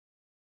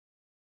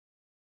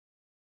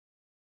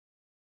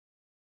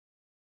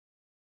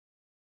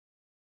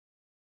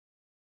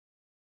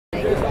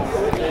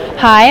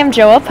Hi, I'm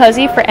Joelle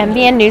Posey for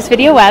MBN News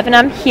Video Web, and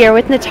I'm here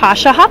with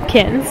Natascha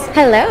Hopkins.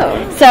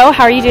 Hello. So,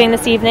 how are you doing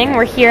this evening?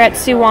 We're here at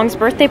Sue Wong's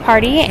birthday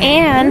party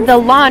and the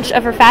launch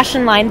of her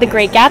fashion line, The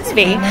Great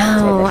Gatsby.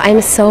 No,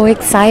 I'm so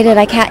excited.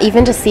 I can't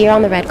even just see her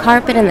on the red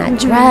carpet in that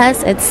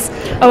dress. It's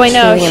Oh, I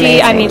know.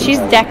 amazing. She's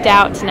decked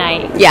out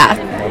tonight. Yeah.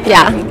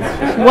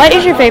 What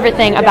is your favorite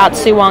thing about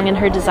Sue Wong and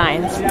her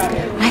designs?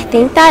 I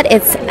think that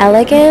it's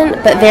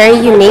elegant but very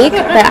unique,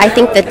 but I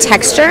think the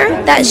texture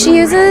that she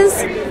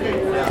uses,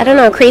 I don't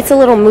know, creates a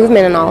little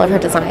movement in all of her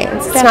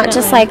designs. It's not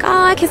just like,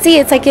 oh, I can see.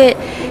 It's like you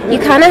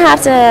kind of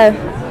have to,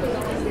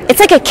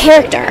 it's like a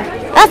character.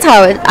 That's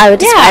how I would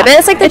describe it.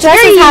 It's like the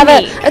dresses have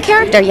a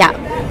character. Yeah,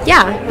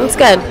 it's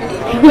good.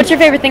 What's your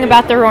favorite thing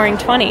about the Roaring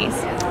 20s?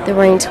 The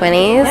Roaring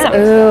 20s? Yeah.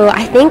 Ooh,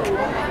 I think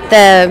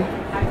the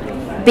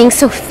being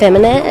so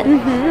feminine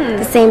at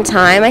the same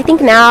time. I think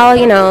now,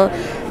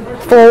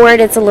 forward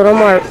it's a little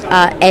more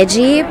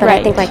edgy, but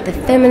I think like the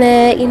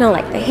feminine,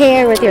 like the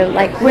hair with your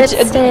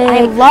lipstick.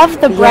 I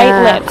love the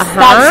bright lips.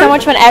 That's so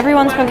much fun.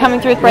 Everyone's been coming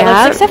through with bright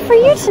lips, except for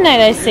you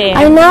tonight, I see.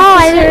 I know,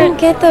 I didn't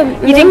get the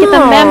memo. You didn't get the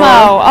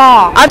memo.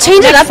 Oh, I'll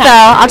change it up though.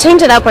 I'll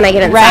change it up when I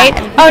get inside.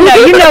 Right? Oh no,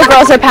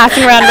 girls are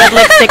passing around red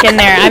lipstick in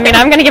there. I mean,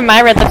 I'm gonna give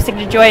my red lipstick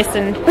to Joyce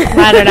in,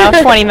 I don't know,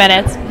 20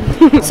 minutes.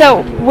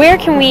 So where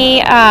can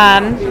we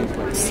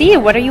see you?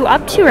 What are you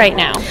up to right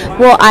now?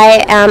 Well,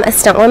 I am a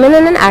stuntwoman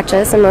and an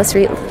actress, and most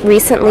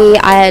recently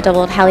I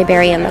doubled Halle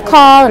Berry in The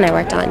Call, and I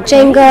worked on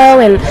Django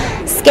and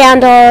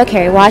Scandal,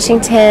 Kerry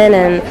Washington,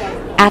 and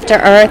After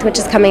Earth, which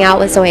is coming out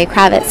with Zoe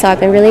Kravitz, so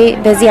I've been really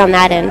busy on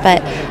that end,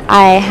 but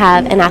I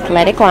have an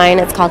athletic line.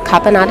 It's called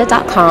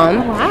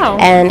caponata.com. Wow.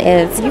 And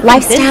it's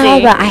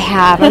lifestyle, but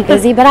I'm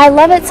busy, but I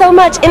love it so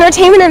much.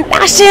 Entertainment and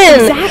fashion.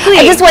 Exactly.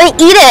 I just want to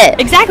eat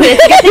it. Exactly.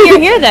 It's a good thing you're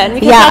here then,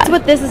 because that's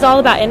what this is all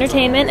about,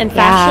 entertainment and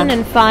fashion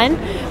and fun.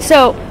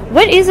 So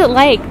what is it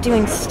like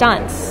doing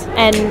stunts?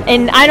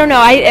 And I don't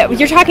know,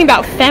 you're talking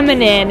about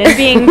feminine and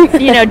being,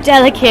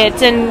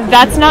 delicate, and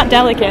that's not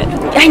delicate.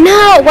 I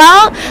know.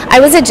 Well, I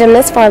was a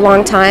gymnast for a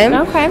long time.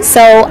 Okay.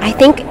 So I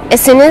think as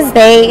soon as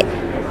they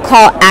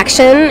call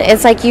action,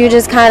 it's like you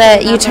just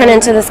you turn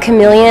into this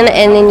chameleon,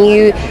 and then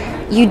you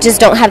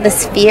just don't have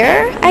this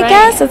fear, I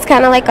guess. It's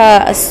kind of like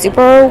a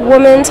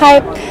superwoman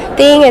type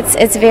thing.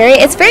 It's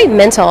very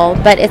mental,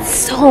 but it's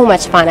so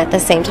much fun at the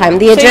same time.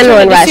 The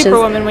adrenaline rush is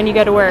superwoman when you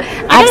go to work.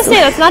 I gotta say,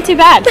 that's not too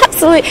bad.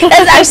 Absolutely.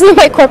 That's actually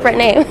my corporate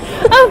name.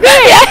 Oh,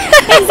 good.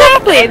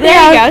 Exactly.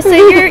 There you go. So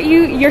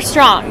you're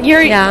strong.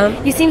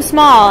 You seem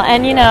small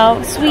and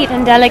sweet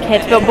and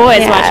delicate, but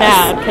boys, watch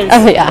out,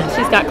 because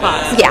she's got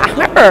claws. Yeah.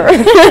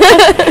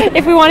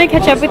 If we want to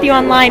catch up with you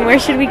online, where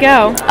should we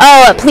go?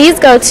 Oh, please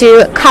go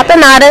to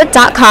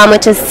caponata.com,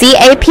 which is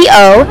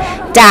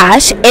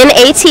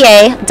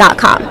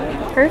CAPO-NATA.com.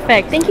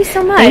 Perfect. Thank you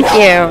so much. Thank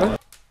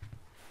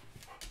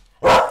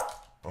you.